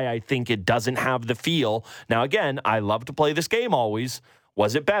it's why I think it doesn't have the feel. Now, again, I love to play this game always.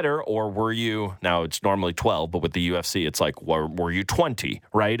 Was it better, or were you, now it's normally 12, but with the UFC, it's like, were you 20,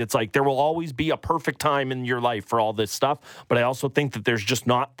 right? It's like there will always be a perfect time in your life for all this stuff, but I also think that there's just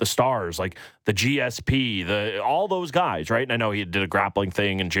not the stars, like the GSP, all those guys, right? And I know he did a grappling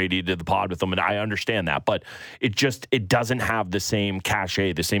thing, and JD did the pod with them, and I understand that, but it doesn't have the same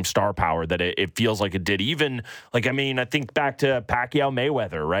cachet, the same star power that it feels like it did. Even, like, I mean, I think back to Pacquiao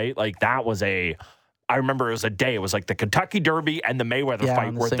Mayweather, right? Like, that was I remember it was a day. It was like the Kentucky Derby and the Mayweather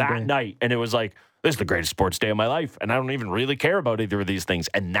fight were that night. And it was like, this is the greatest sports day of my life. And I don't even really care about either of these things.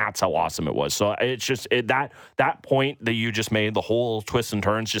 And that's how awesome it was. So it's just that point that you just made, the whole twists and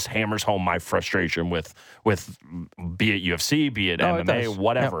turns, just hammers home my frustration with be it UFC, be it MMA,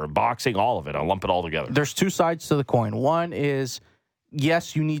 whatever, boxing, all of it. I'll lump it all together. There's 2 sides to the coin. One is,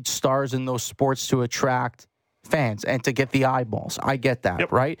 yes, you need stars in those sports to attract fans and to get the eyeballs. I get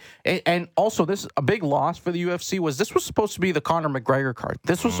that, right? And also, this a big loss for the UFC was this was supposed to be the Conor McGregor card.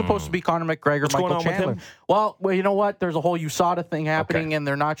 This was supposed to be Conor McGregor, What's Michael Chandler. Well, you know what? There's a whole USADA thing happening, and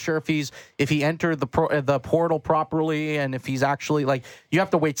they're not sure if he entered the portal properly, and if he's actually, like, you have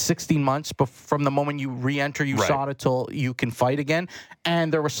to wait 16 months from the moment you re-enter USADA till you can fight again.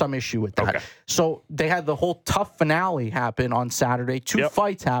 And there was some issue with that. Okay. So they had the whole tough finale happen on Saturday. 2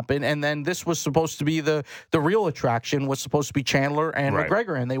 fights happen, and then this was supposed to be the real attraction, was supposed to be Chandler and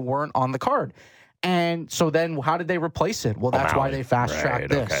McGregor, and they weren't on the card. And so then how did they replace it? Well, that's why they fast-tracked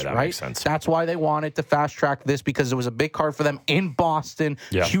this, okay, that right? Makes sense. That's why they wanted to fast-track this, because it was a big card for them in Boston,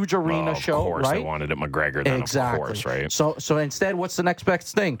 huge arena show, of course, right? they wanted it McGregor then, exactly. Of course, right? So instead, what's the next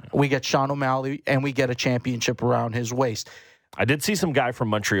best thing? We get Sean O'Malley, and we get a championship around his waist. I did see some guy from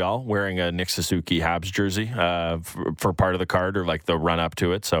Montreal wearing a Nick Suzuki Habs jersey for part of the card, or like the run-up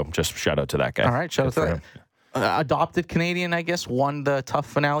to it. So just shout out to that guy. All right, shout out to that. Adopted Canadian, I guess, won the tough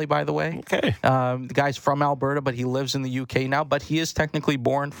finale, by the way. Okay. The guy's from Alberta, but he lives in the UK now. But he is technically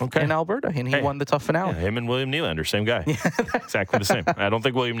born in Alberta, and he won the tough finale. Yeah, him and William Nylander, same guy. Exactly the same. I don't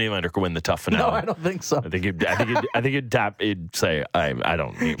think William Nylander could win the tough finale. No, I don't think so. I think he'd say, I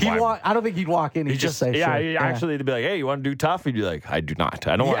don't need. I don't think he'd walk in. He'd just say, actually, they'd be like, hey, you want to do tough? He'd be like, I do not.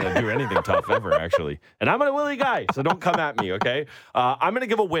 I don't want to do anything tough ever, actually. And I'm a Willie guy, so don't come at me, okay? I'm going to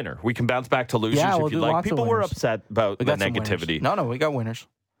give a winner. We can bounce back to losers if you'd like. People were upset about the negativity. No, we got winners.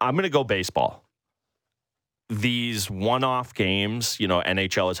 I'm going to go baseball. These one-off games,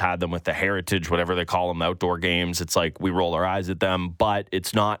 NHL has had them with the Heritage, whatever they call them, outdoor games. It's like we roll our eyes at them, but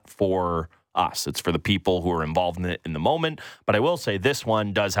it's not for us. It's for the people who are involved in it in the moment. But I will say this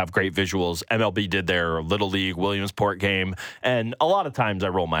one does have great visuals. MLB did their Little League Williamsport game, and a lot of times I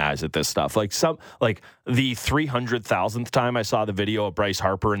roll my eyes at this stuff. Like the 300,000th time I saw the video of Bryce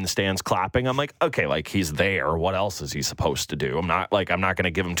Harper in the stands clapping, I'm like, okay, like he's there. What else is he supposed to do? I'm not going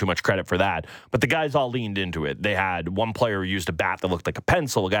to give him too much credit for that. But the guys all leaned into it. They had one player who used a bat that looked like a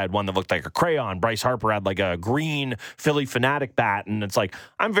pencil. A guy had one that looked like a crayon. Bryce Harper had like a green Philly Fanatic bat. And it's like,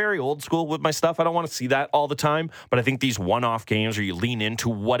 I'm very old school with with my stuff. I don't want to see that all the time, but I think these one-off games where you lean into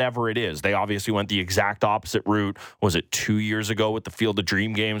whatever it is. They obviously went the exact opposite route. Was it 2 years ago with the Field of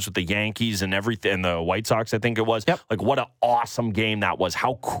Dream games with the Yankees and everything, and the White Sox, I think it was? Yep. Like, what an awesome game that was.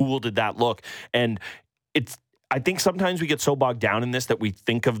 How cool did that look? And I think sometimes we get so bogged down in this that we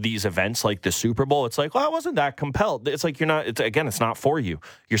think of these events like the Super Bowl. It's like, well, I wasn't that compelled. It's like it's not for you.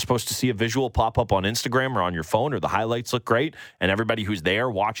 You're supposed to see a visual pop up on Instagram or on your phone, or the highlights look great. And everybody who's there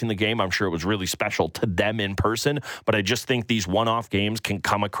watching the game, I'm sure it was really special to them in person. But I just think these one-off games can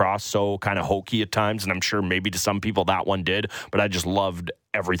come across so kind of hokey at times. And I'm sure maybe to some people that one did. But I just loved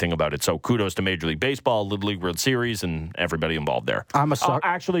everything about it. So kudos to Major League Baseball, Little League World Series, and everybody involved there. I'm a sucker.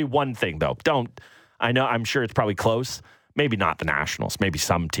 Actually, one thing, though. I know, I'm sure it's probably close. Maybe not the Nationals. Maybe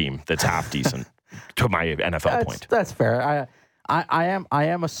some team that's half decent. To my NFL point. That's fair. I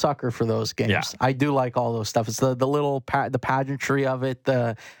am a sucker for those games. Yeah. I do like all those stuff. It's the little the pageantry of it,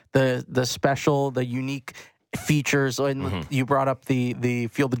 the special, the unique features. And you brought up the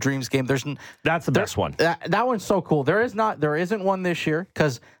Field of Dreams game. That's the best one. That one's so cool. There isn't one this year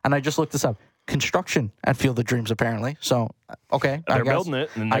and I just looked this up. Construction at Field of Dreams, apparently. So, okay, they're building it,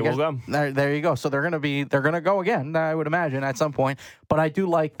 and they will go. There you go. So they're gonna go again, I would imagine, at some point. But I do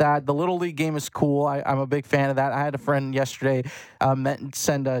like that. The Little League game is cool. I'm a big fan of that. I had a friend yesterday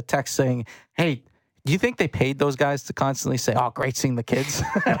send a text saying, "Hey, do you think they paid those guys to constantly say, 'Oh, great seeing the kids'?"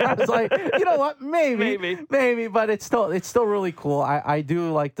 I was like, you know what? Maybe, but it's still really cool. I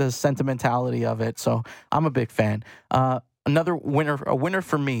do like the sentimentality of it. So I'm a big fan. Another winner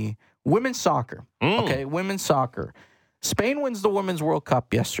for me. Women's soccer. Okay, women's soccer. Spain wins the Women's World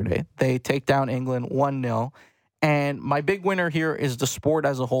Cup yesterday. They take down England 1-0. And my big winner here is the sport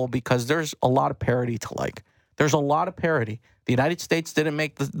as a whole, because there's a lot of parity to like. There's a lot of parity. The United States didn't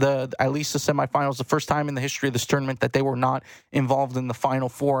make the at least the semifinals, the first time in the history of this tournament that they were not involved in the Final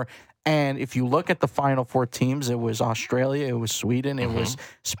Four. And if you look at the Final Four teams, it was Australia, it was Sweden, it was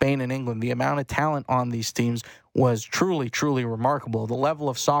Spain and England. The amount of talent on these teams was truly, truly remarkable. The level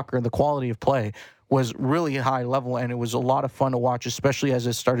of soccer and the quality of play was really high level, and it was a lot of fun to watch, especially as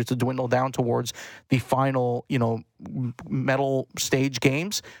it started to dwindle down towards the final, medal stage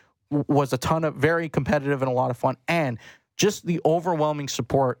games. Was a ton of very competitive and a lot of fun, and just the overwhelming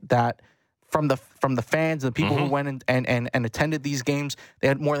support that from the fans and the people who went and attended these games. They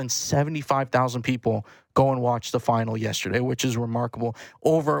had more than 75,000 people go and watch the final yesterday, which is remarkable.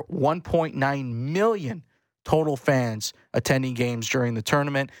 Over 1.9 million total fans attending games during the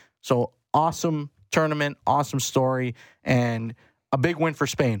tournament. So awesome tournament, awesome story, and a big win for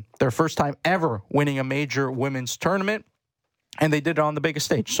Spain. Their first time ever winning a major women's tournament. And they did it on the biggest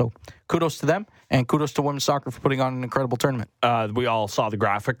stage. So kudos to them, and kudos to women's soccer for putting on an incredible tournament. We all saw the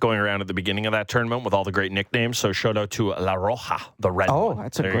graphic going around at the beginning of that tournament with all the great nicknames. So shout out to La Roja, the red one. Oh,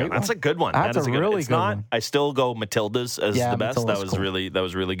 that's a great one. That's a good one. That's a really good one. I still go Matilda's as the best. Matilda's That was cool. that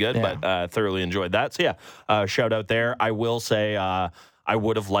was really good, Yeah. but thoroughly enjoyed that. So yeah, shout out there. I will say I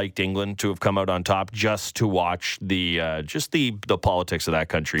would have liked England to have come out on top just to watch the politics of that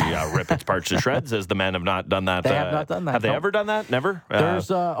country rip its parts to shreds, as the men have not done that. They have not done that. Have they ever done that? Never? There's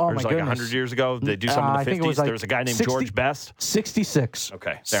my goodness. 100 years ago, they do some in the 50s. There was a guy named George Best. 66.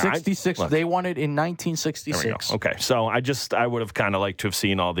 Okay. 66. They won it in 1966. There we go. Okay. So I would have kind of liked to have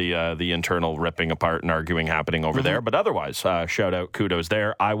seen all the internal ripping apart and arguing happening over there. But otherwise, shout out, kudos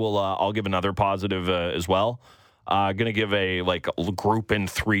there. I'll give another positive as well. Going to give a group in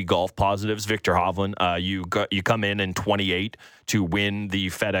 3 golf positives. Victor Hovland, you come in 28 to win the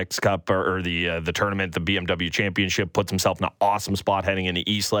FedEx Cup or the tournament, the BMW Championship, puts himself in an awesome spot heading into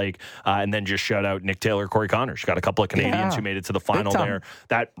East Lake. And then just shout out Nick Taylor, Corey Connors. Got a couple of Canadians who made it to the final there.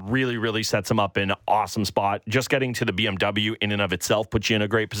 That really, really sets him up in an awesome spot. Just getting to the BMW in and of itself puts you in a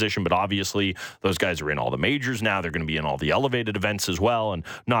great position, but obviously those guys are in all the majors now. They're going to be in all the elevated events as well. And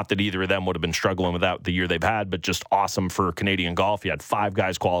not that either of them would have been struggling without the year they've had, but just awesome for Canadian golf. You had 5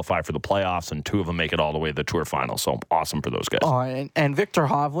 guys qualify for the playoffs, and 2 of them make it all the way to the Tour final. So awesome for those guys. Oh, and Victor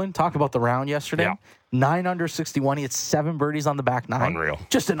Hovland, talk about the round yesterday. Yeah. 9 under 61. He had 7 birdies on the back 9. Unreal.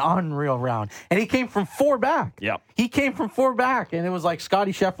 Just an unreal round. And he came from 4 back. Yep. He came from 4 back. And it was like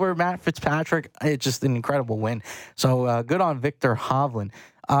Scotty Scheffler, Matt Fitzpatrick. It's just an incredible win. So good on Victor Hovland.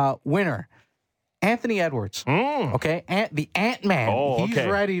 Winner. Anthony Edwards, okay? The Ant-Man. Oh, He's okay.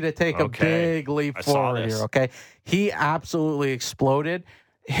 ready to take a big leap forward here, okay? He absolutely exploded.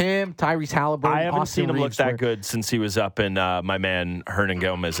 Him, Tyrese Halliburton, I haven't Austin seen him look Reeves that good since he was up in my man Hernan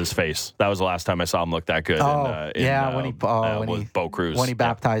Gomez's face. That was the last time I saw him look that good. With Bo Cruz. when he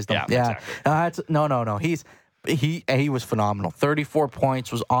baptized him. Yeah, exactly. No. He was phenomenal. 34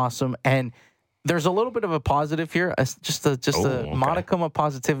 points was awesome, and there's a little bit of a positive here, just a modicum of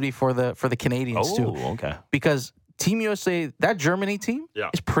positivity for the Canadians too. Okay. Because Team USA, that Germany team,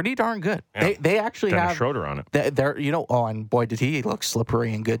 is pretty darn good. Yeah. They actually Dennis have Schroeder on it. They're and boy did he look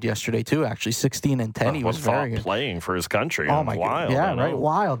slippery and good yesterday too. Actually, 16 and 10, he was very good. Playing for his country. Oh my god! Yeah, right.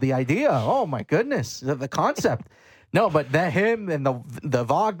 Wild. The idea. Oh my goodness. The concept. No, but him and the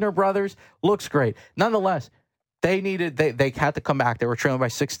Wagner brothers looks great. Nonetheless, they had to come back. They were trailing by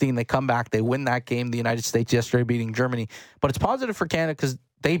 16. They come back. They win that game. The United States yesterday beating Germany. But it's positive for Canada because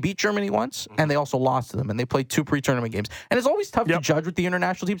they beat Germany once, and they also lost to them, and they played 2 pre-tournament games. And it's always tough to judge with the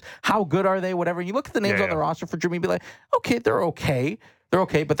international teams. How good are they, whatever. You look at the names on the roster for Germany and be like, okay, they're okay. They're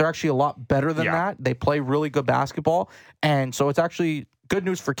okay, but they're actually a lot better than that. They play really good basketball. And so it's actually good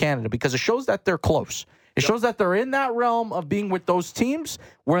news for Canada because it shows that they're close. It shows that they're in that realm of being with those teams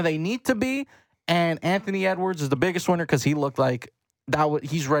where they need to be. And Anthony Edwards is the biggest winner because he looked like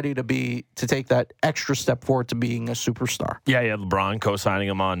he's ready to take that extra step forward to being a superstar. Yeah, LeBron co-signing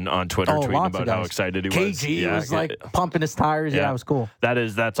him on Twitter, tweeting about how excited he was. KG was like pumping his tires. Yeah, it was cool.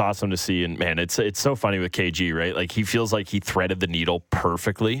 That's awesome to see. And man, it's so funny with KG, right? Like he feels like he threaded the needle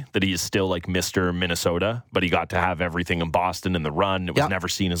perfectly. That he is still like Mr. Minnesota, but he got to have everything in Boston in the run. It was never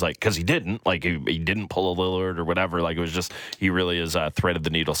seen as like because he didn't he didn't pull a Lillard or whatever. Like it was just he really is threaded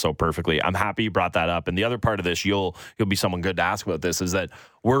the needle so perfectly. I'm happy you brought that up. And the other part of this, you'll be someone good to ask about this. Is that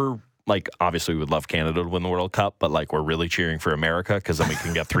we're like obviously we would love Canada to win the World Cup, but like we're really cheering for America because then we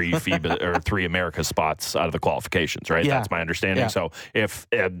can get 3 FIBA or 3 America spots out of the qualifications, right? That's my understanding. So if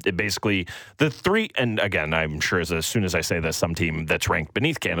basically the 3, and again, I'm sure as soon as I say this, some team that's ranked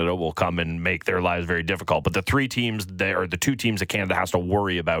beneath Canada will come and make their lives very difficult. But the 3 teams, the 2 teams that Canada has to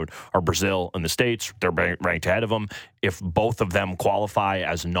worry about are Brazil and the States. They're ranked ahead of them. If both of them qualify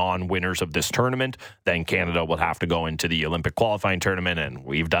as non-winners of this tournament, then Canada will have to go into the Olympic qualifying tournament, and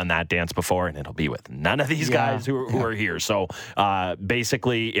we've done that dance before, and it'll be with none of these guys who are here. So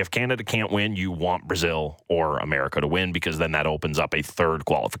basically, if Canada can't win, you want Brazil or America to win because then that opens up a 3rd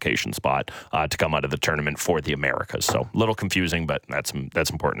qualification spot to come out of the tournament for the Americas. So a little confusing, but that's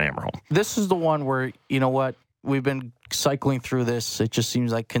important to hammer home. This is the one where, you know what, we've been cycling through this. It just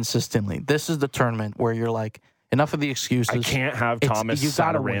seems like consistently. This is the tournament where you're like, enough of the excuses. I can't have Thomas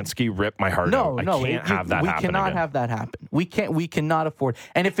Satoransky rip my heart out. I can't have that happen. We cannot again. have that happen. We cannot afford.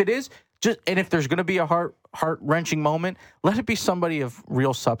 And if it is if there's going to be a heart-wrenching moment, let it be somebody of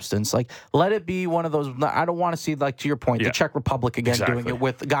real substance. Like, let it be one of those. I don't want to see, like, to your point, the Czech Republic again doing it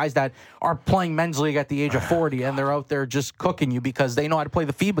with guys that are playing men's league at the age of 40 and they're out there just cooking you because they know how to play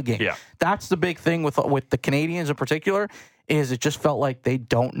the FIBA game. Yeah. That's the big thing with the Canadians in particular. Is it just felt like they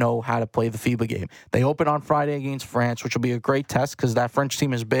don't know how to play the FIBA game. They open on Friday against France, which will be a great test because that French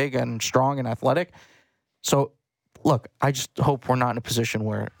team is big and strong and athletic. So, look, I just hope we're not in a position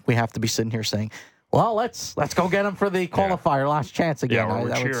where we have to be sitting here saying, well, let's go get them for the qualifier, last chance again. Yeah,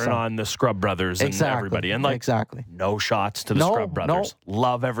 we're cheering on the Scrub Brothers and everybody. And no shots to the Scrub Brothers.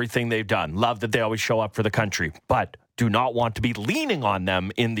 Love everything they've done. Love that they always show up for the country. But do not want to be leaning on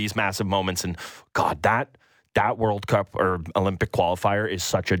them in these massive moments. And, God, that World Cup or Olympic qualifier is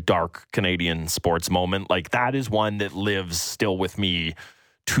such a dark Canadian sports moment. Like, that is one that lives still with me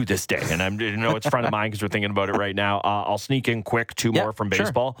to this day. And it's front of mind because we're thinking about it right now. I'll sneak in quick 2 more from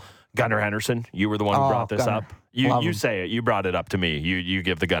baseball. Sure. Gunnar Henderson, you were the one who brought this up. You say it. You brought it up to me. You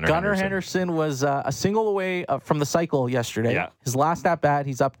give the Gunnar Henderson. Gunnar Henderson was a single away from the cycle yesterday. Yeah. His last at bat,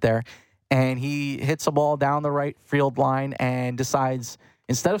 he's up there, and he hits a ball down the right field line and decides,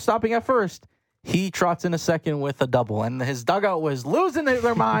 instead of stopping at first, he trots in a second with a double, and his dugout was losing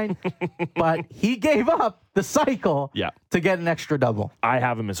their mind, but he gave up the cycle to get an extra double. I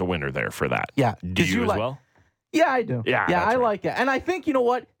have him as a winner there for that. Yeah. Do you as well? Yeah, I do. Yeah, I like it. And I think, you know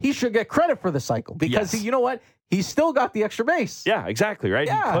what? He should get credit for the cycle because, you know what? He still got the extra base. Yeah, exactly, right?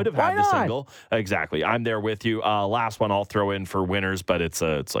 Yeah, he could have had the single. Exactly. I'm there with you. Last one I'll throw in for winners, but it's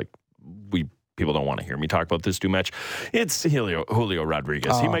like people don't want to hear me talk about this too much. It's Julio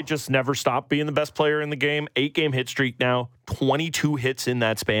Rodriguez. He might just never stop being the best player in the game. 8-game hit streak now, 22 hits in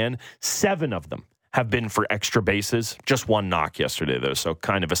that span. 7 of them have been for extra bases. Just 1 knock yesterday, though, so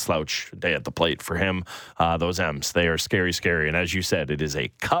kind of a slouch day at the plate for him. Those M's, they are scary, scary. And as you said, it is a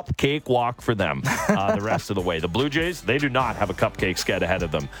cupcake walk for them the rest of the way. The Blue Jays, they do not have a cupcake sked ahead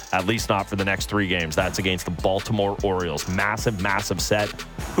of them, at least not for the next 3 games. That's against the Baltimore Orioles. Massive, massive set.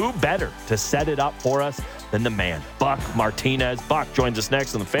 Who better to set it up for us than the man, Buck Martinez. Buck joins us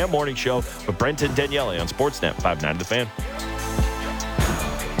next on the Fan Morning Show with Brent and Daniele on Sportsnet 590 The Fan.